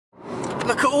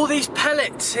Look at all these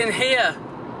pellets in here.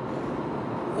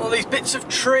 All these bits of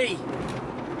tree.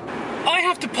 I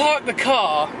have to park the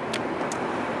car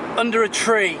under a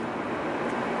tree,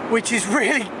 which is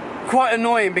really quite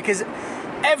annoying because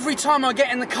every time I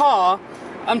get in the car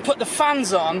and put the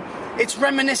fans on, it's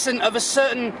reminiscent of a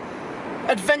certain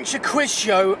adventure quiz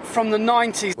show from the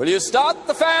 90s. Will you start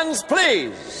the fans,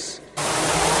 please?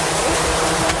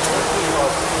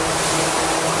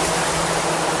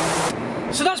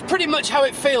 So that's pretty much how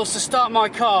it feels to start my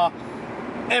car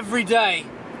every day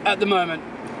at the moment.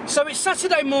 So it's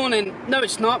Saturday morning. No,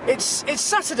 it's not. It's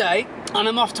Saturday and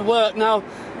I'm off to work. Now,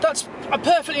 that's a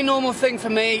perfectly normal thing for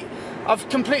me. I've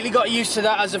completely got used to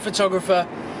that as a photographer.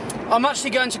 I'm actually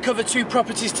going to cover 2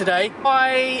 properties today.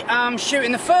 I am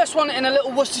shooting the first one in a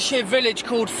little Worcestershire village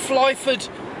called Flyford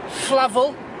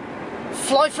Flavel.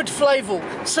 Flyford Flavel.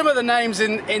 Some of the names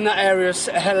in that area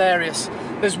are hilarious.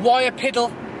 There's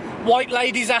Wyrepiddle, White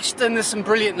Ladies Aston, there's some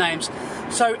brilliant names.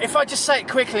 So if I just say it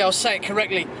quickly, I'll say it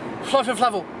correctly. Flyford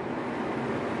Flavel.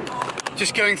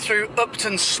 Just going through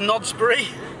Upton Snodsbury.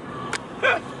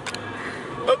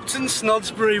 Upton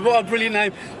Snodsbury, what a brilliant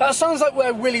name. That sounds like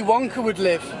where Willy Wonka would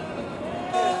live.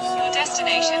 Your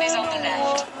destination is on the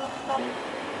left.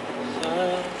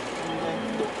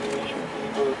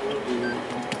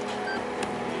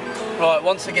 Right,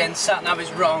 once again, sat-nav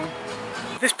is wrong.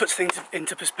 This puts things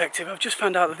into perspective. I've just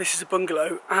found out that this is a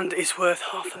bungalow and it's worth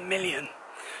 $500,000.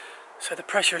 So the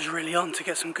pressure is really on to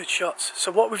get some good shots.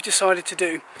 So what we've decided to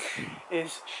do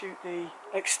is shoot the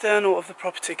external of the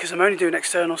property, because I'm only doing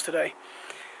externals today,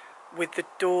 with the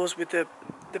doors, with the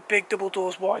big double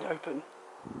doors wide open.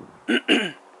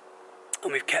 And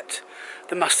we've kept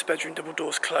the master bedroom double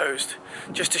doors closed,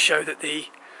 just to show that the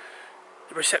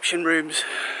reception rooms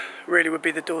really would be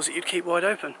the doors that you'd keep wide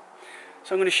open.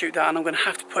 So I'm going to shoot that, and I'm going to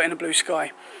have to put in a blue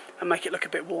sky and make it look a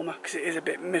bit warmer because it is a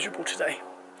bit miserable today.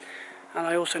 And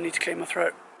I also need to clear my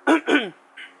throat.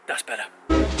 That's better.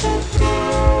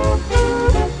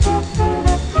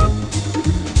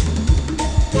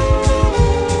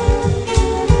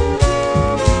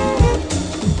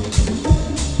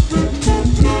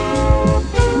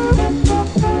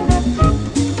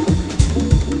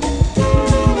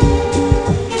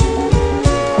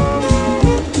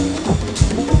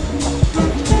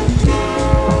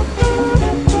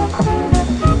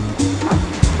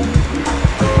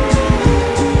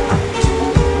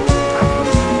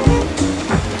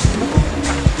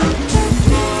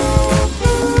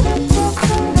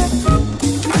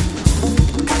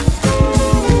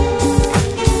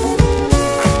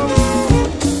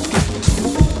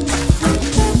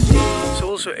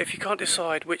 If you can't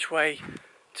decide what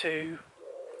to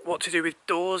do with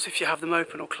doors, if you have them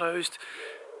open or closed,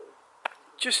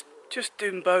 just do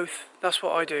them both. That's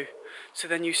what I do. So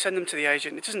then you send them to the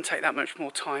agent. It doesn't take that much more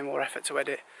time or effort to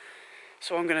edit.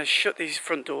 So I'm going to shut these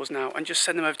front doors now and just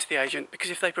send them over to the agent,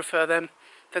 because if they prefer them,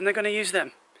 then they're going to use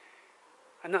them.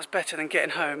 And that's better than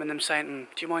getting home and them saying,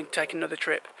 do you mind taking another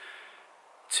trip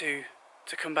to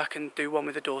come back and do one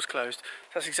with the doors closed.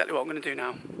 That's exactly what I'm going to do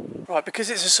now. Right, because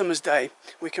it's a summer's day,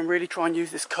 we can really try and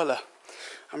use this colour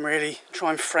and really try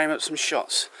and frame up some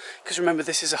shots. Because remember,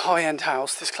 this is a high-end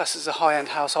house. This class is a high-end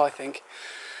house, I think.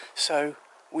 So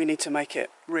we need to make it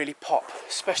really pop,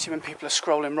 especially when people are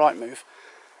scrolling Rightmove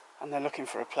and they're looking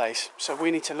for a place. So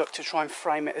we need to look to try and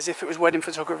frame it as if it was wedding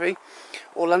photography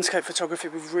or landscape photography.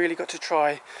 We've really got to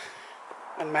try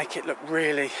and make it look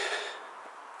really,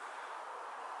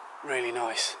 really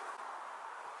nice,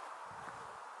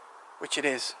 which it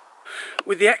is.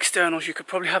 With the externals, you could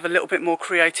probably have a little bit more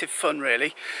creative fun,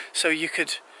 really. So you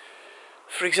could,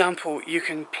 for example, you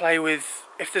can play with,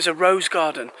 if there's a rose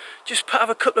garden, just have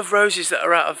a couple of roses that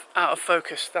are out of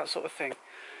focus, that sort of thing,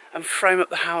 and frame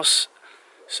up the house.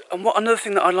 And another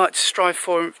thing that I like to strive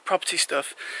for in property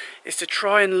stuff is to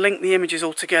try and link the images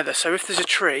all together. So if there's a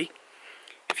tree,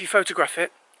 if you photograph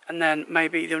it, and then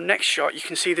maybe the next shot you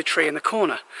can see the tree in the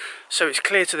corner, so it's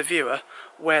clear to the viewer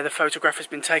where the photograph has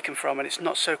been taken from and it's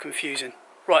not so confusing.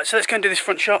 Right, so let's go and do this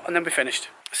front shot and then we're finished.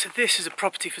 So this is a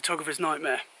property photographer's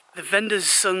nightmare. The vendor's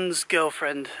son's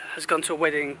girlfriend has gone to a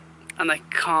wedding and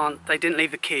they didn't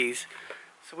leave the keys.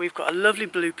 So we've got a lovely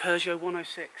blue Peugeot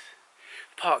 106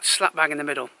 parked slap bang in the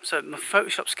middle. So my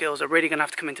Photoshop skills are really going to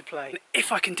have to come into play. And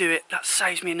if I can do it, that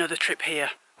saves me another trip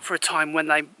here for a time when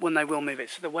they will move it.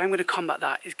 So the way I'm going to combat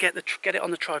that is get it on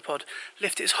the tripod,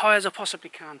 lift it as high as I possibly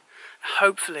can.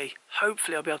 Hopefully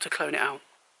I'll be able to clone it out.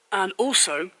 And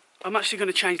also, I'm actually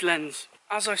going to change lens.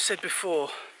 As I've said before,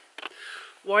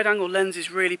 wide angle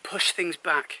lenses really push things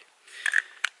back,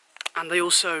 and they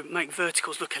also make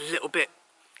verticals look a little bit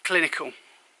clinical.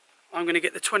 I'm going to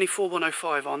get the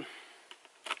 24-105 on,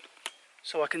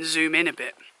 so I can zoom in a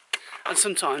bit. And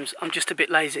sometimes I'm just a bit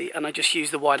lazy and I just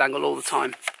use the wide angle all the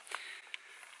time.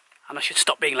 And I should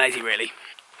stop being lazy, really.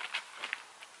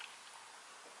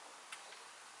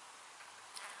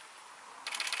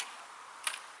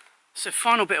 So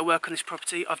final bit of work on this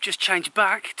property, I've just changed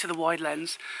back to the wide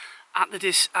lens at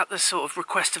the sort of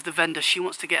request of the vendor. She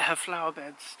wants to get her flower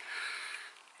beds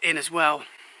in as well.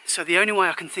 So the only way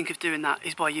I can think of doing that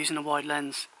is by using a wide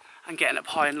lens and getting up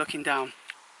high and looking down.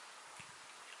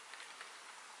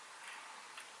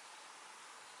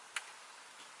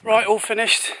 Right, all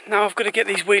finished. Now I've got to get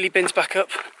these wheelie bins back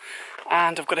up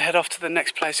and I've got to head off to the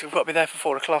next place. We've got to be there for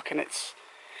 4 o'clock and it's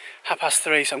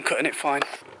 3:30, so I'm cutting it fine.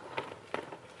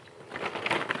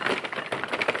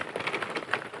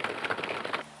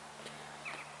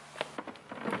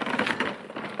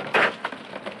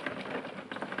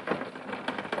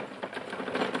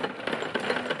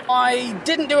 I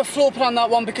didn't do a floor plan on that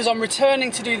one because I'm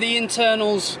returning to do the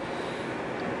internals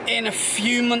in a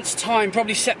few months' time,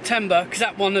 probably September, because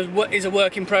that one is a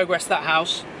work in progress, that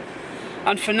house.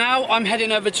 And for now, I'm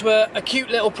heading over to a cute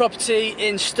little property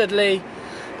in Studley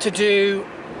to do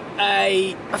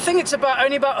I think it's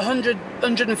only about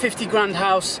 150 grand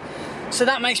house. So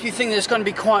that makes me think that it's going to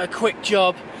be quite a quick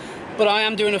job. But I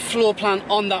am doing a floor plan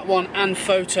on that one and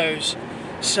photos.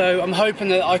 So I'm hoping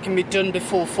that I can be done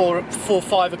before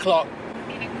 5 o'clock.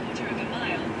 In a quarter of a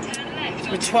mile, turn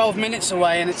left. We're 12 minutes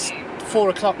away and it's 4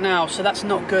 o'clock now, so that's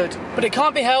not good. But it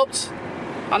can't be helped,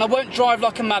 and I won't drive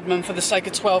like a madman for the sake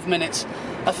of 12 minutes.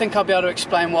 I think I'll be able to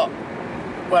explain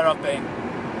where I've been.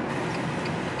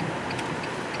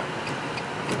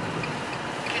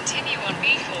 Continue on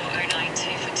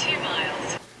B4092 for 2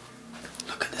 miles.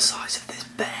 Look at the size of this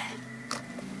bear.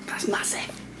 That's massive.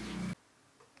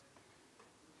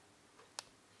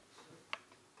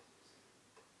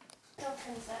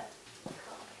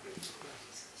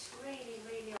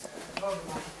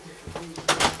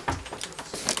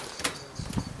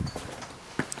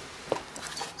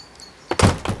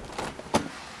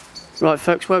 Right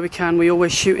folks, where we can, we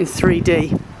always shoot in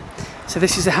 3D. So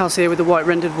this is the house here with the white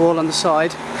rendered wall on the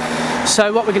side.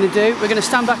 So what we're going to do, we're going to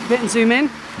stand back a bit and zoom in.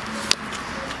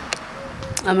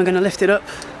 And we're going to lift it up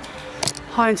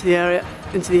high into the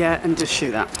air and just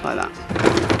shoot that, like that.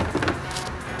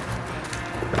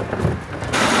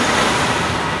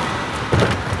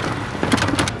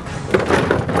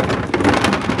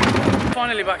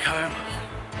 Finally back home.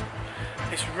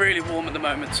 It's really warm at the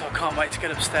moment, so I can't wait to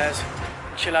get upstairs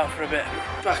and chill out for a bit.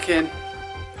 Back in.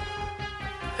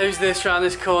 Who's this round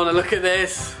this corner? Look at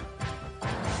this.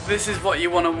 This is what you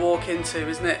want to walk into,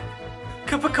 isn't it?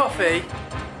 Cup of coffee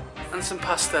and some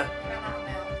pasta.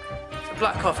 It's a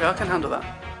black coffee, I can handle that.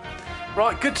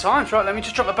 Right, good times. Right, let me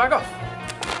just drop the bag off.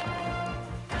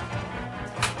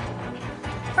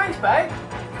 Thanks, babe.